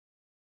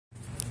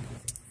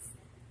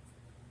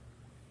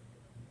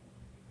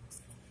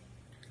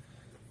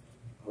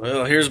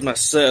Well, here's my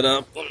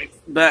setup. Let me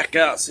back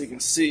out so you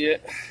can see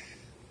it.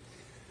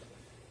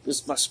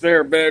 This is my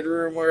spare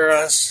bedroom where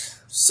I was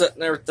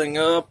setting everything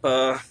up.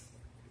 The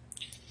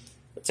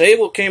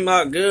table came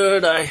out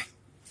good. I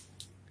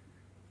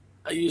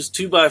used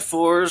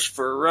 2x4s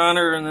for a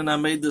runner, and then I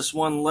made this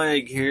one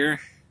leg here.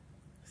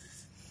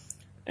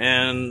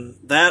 And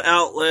that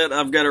outlet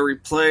I've got to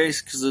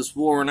replace because it's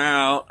worn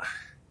out.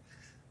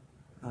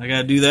 I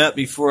got to do that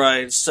before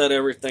I set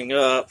everything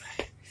up,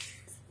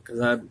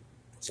 because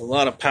it's a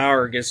lot of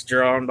power gets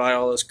drawn by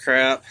all this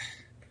crap.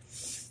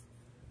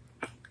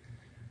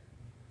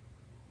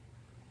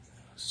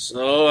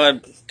 So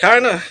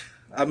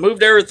I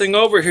moved everything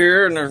over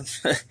here, and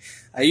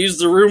I used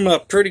the room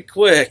up pretty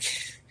quick.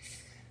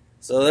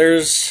 So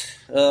there's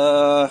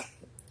that's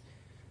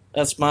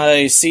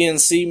my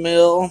CNC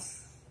mill,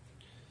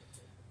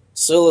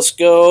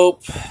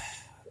 oscilloscope.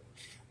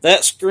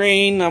 That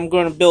screen I'm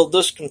going to build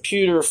this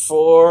computer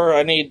for.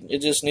 It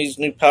just needs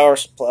new power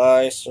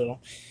supply. So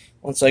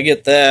once I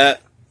get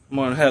that, I'm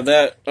going to have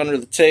that under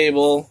the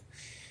table,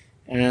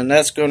 and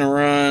that's going to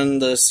run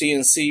the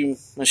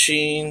CNC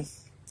machine,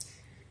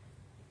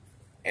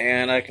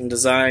 and I can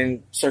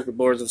design circuit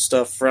boards and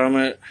stuff from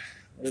it.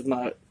 There's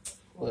my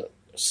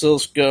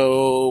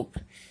oscilloscope,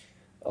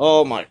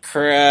 all my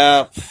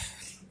crap,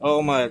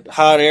 all my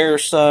hot air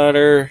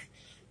solder,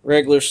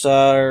 regular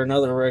solder,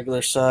 another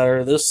regular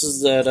solder. This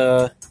is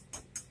that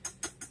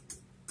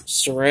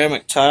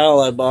ceramic tile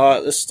I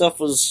bought. This stuff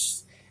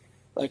was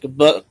like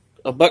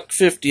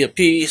 $1.50 a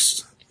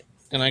piece,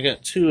 and I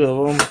got 2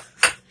 of them.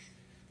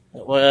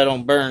 That way I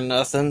don't burn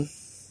nothing.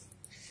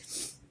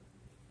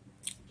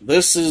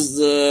 This is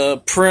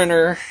the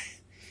printer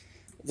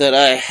that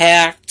I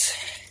hacked.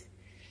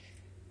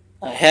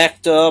 I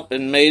hacked up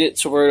and made it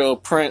to where it'll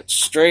print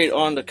straight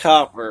onto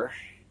copper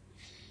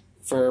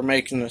for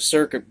making the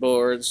circuit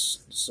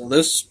boards. So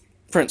this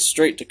prints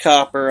straight to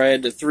copper. I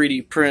had to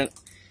 3D print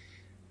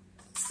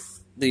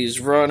these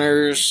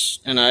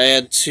runners, and I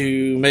had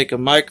to make a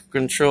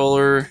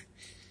microcontroller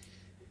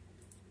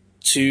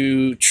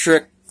to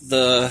trick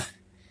the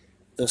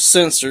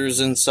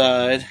sensors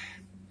inside.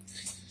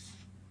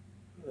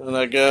 And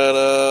I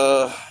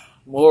got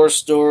more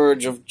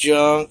storage of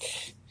junk.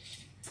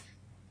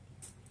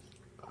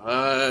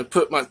 I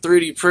put my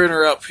 3D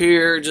printer up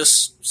here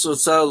just so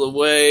it's out of the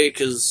way,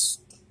 because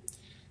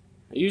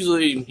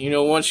usually,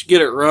 once you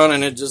get it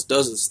running, it just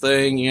does its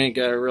thing. You ain't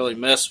got to really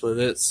mess with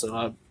it. So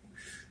I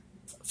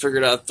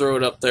figured I'd throw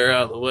it up there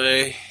out of the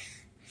way.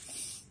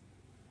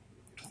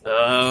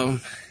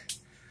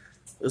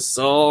 This is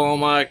all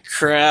my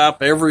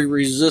crap. Every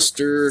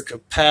resistor,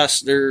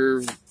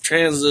 capacitor,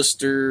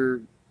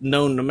 transistor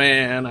known to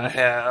man I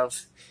have.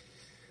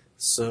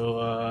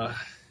 So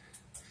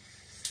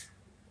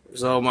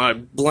there's all my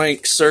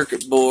blank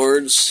circuit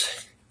boards.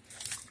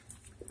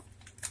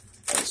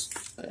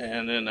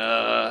 And then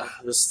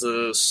this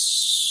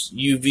is the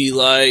UV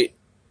light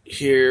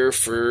here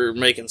for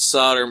making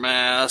solder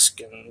mask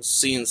and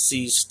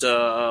CNC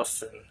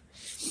stuff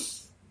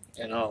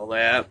and all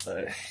that.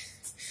 But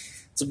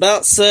it's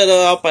about set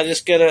up. I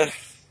just gotta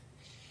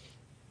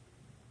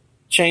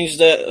change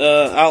that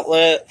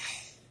outlet.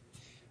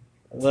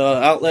 The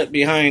outlet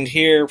behind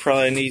here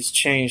probably needs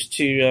changed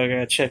too. I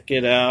gotta check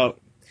it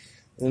out.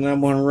 Then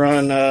I'm gonna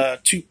run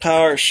 2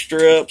 power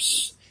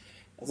strips.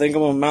 I think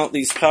I'm gonna mount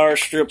these power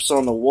strips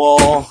on the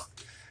wall.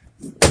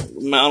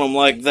 Mount them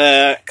like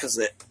that,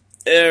 because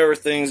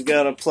everything's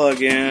got to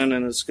plug in,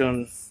 and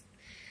I'm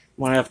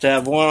gonna have to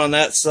have one on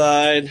that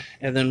side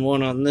and then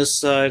one on this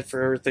side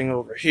for everything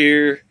over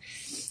here.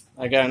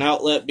 I got an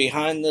outlet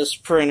behind this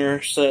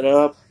printer set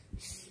up,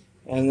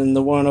 and then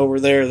the one over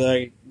there that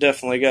I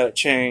definitely got to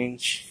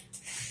change.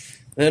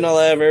 Then I'll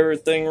have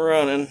everything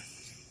running,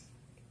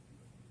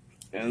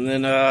 and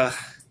then I'll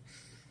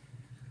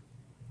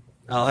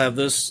have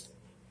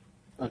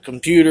a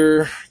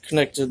computer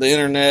connected to the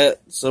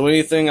internet, so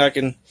anything I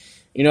can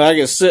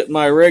sit in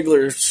my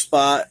regular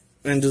spot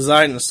and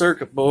design the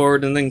circuit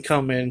board, and then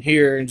come in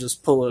here and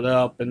just pull it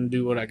up and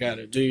do what I got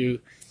to do.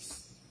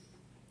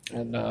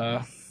 And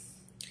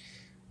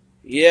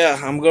yeah,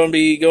 I'm going to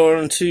be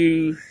going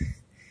to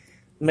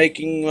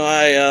making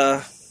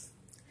my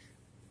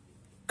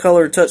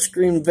color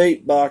touchscreen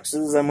vape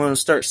boxes. I'm going to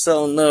start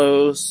selling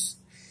those.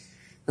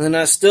 And then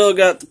I still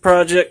got the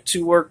project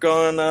to work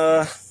on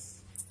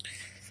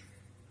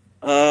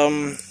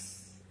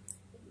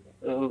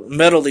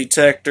metal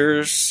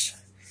detectors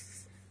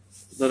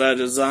that I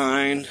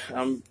designed.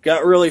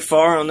 Got really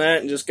far on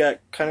that and just got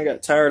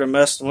tired of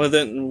messing with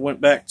it and went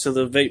back to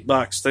the vape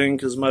box thing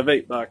because my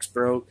vape box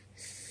broke.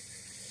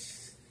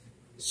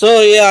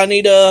 So yeah, I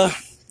need a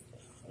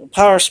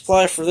power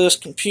supply for this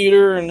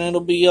computer, and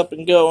it'll be up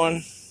and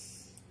going.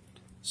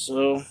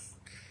 So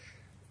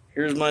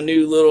here's my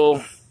new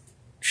little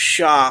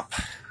shop,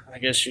 I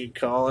guess you'd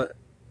call it,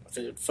 if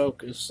it'd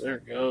focus. There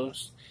it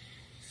goes.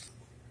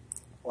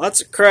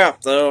 Lots of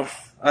crap though.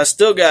 I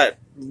still got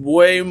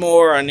way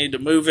more I need to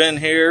move in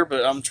here,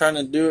 but I'm trying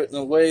to do it in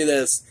a way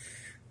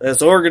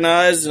that's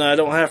organized, and I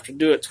don't have to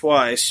do it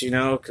twice,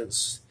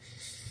 because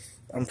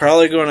I'm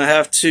probably going to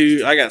have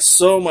to, I got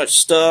so much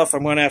stuff,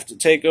 I'm going to have to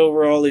take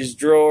over all these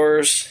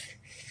drawers.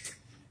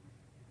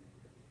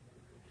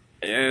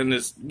 And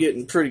it's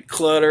getting pretty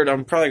cluttered.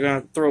 I'm probably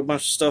going to throw a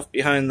bunch of stuff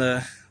behind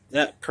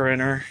that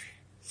printer.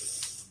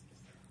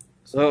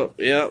 So,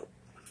 yeah.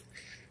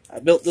 I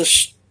built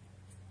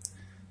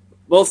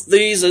both of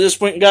these. I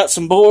just went and got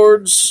some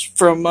boards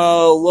from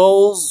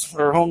Lowe's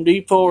or Home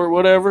Depot or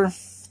whatever.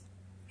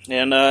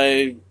 And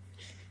I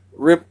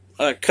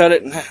cut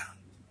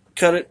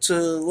it to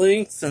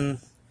length and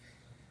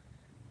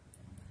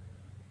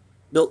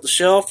built the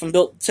shelf and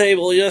built the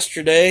table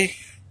yesterday.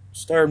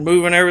 Started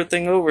moving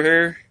everything over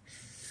here.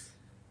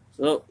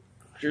 So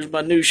here's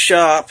my new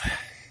shop.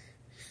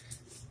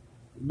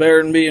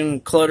 Better than being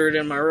cluttered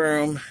in my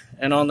room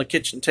and on the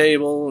kitchen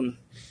table and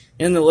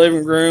in the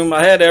living room.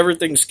 I had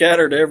everything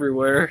scattered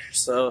everywhere,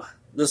 so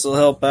this will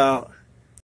help out.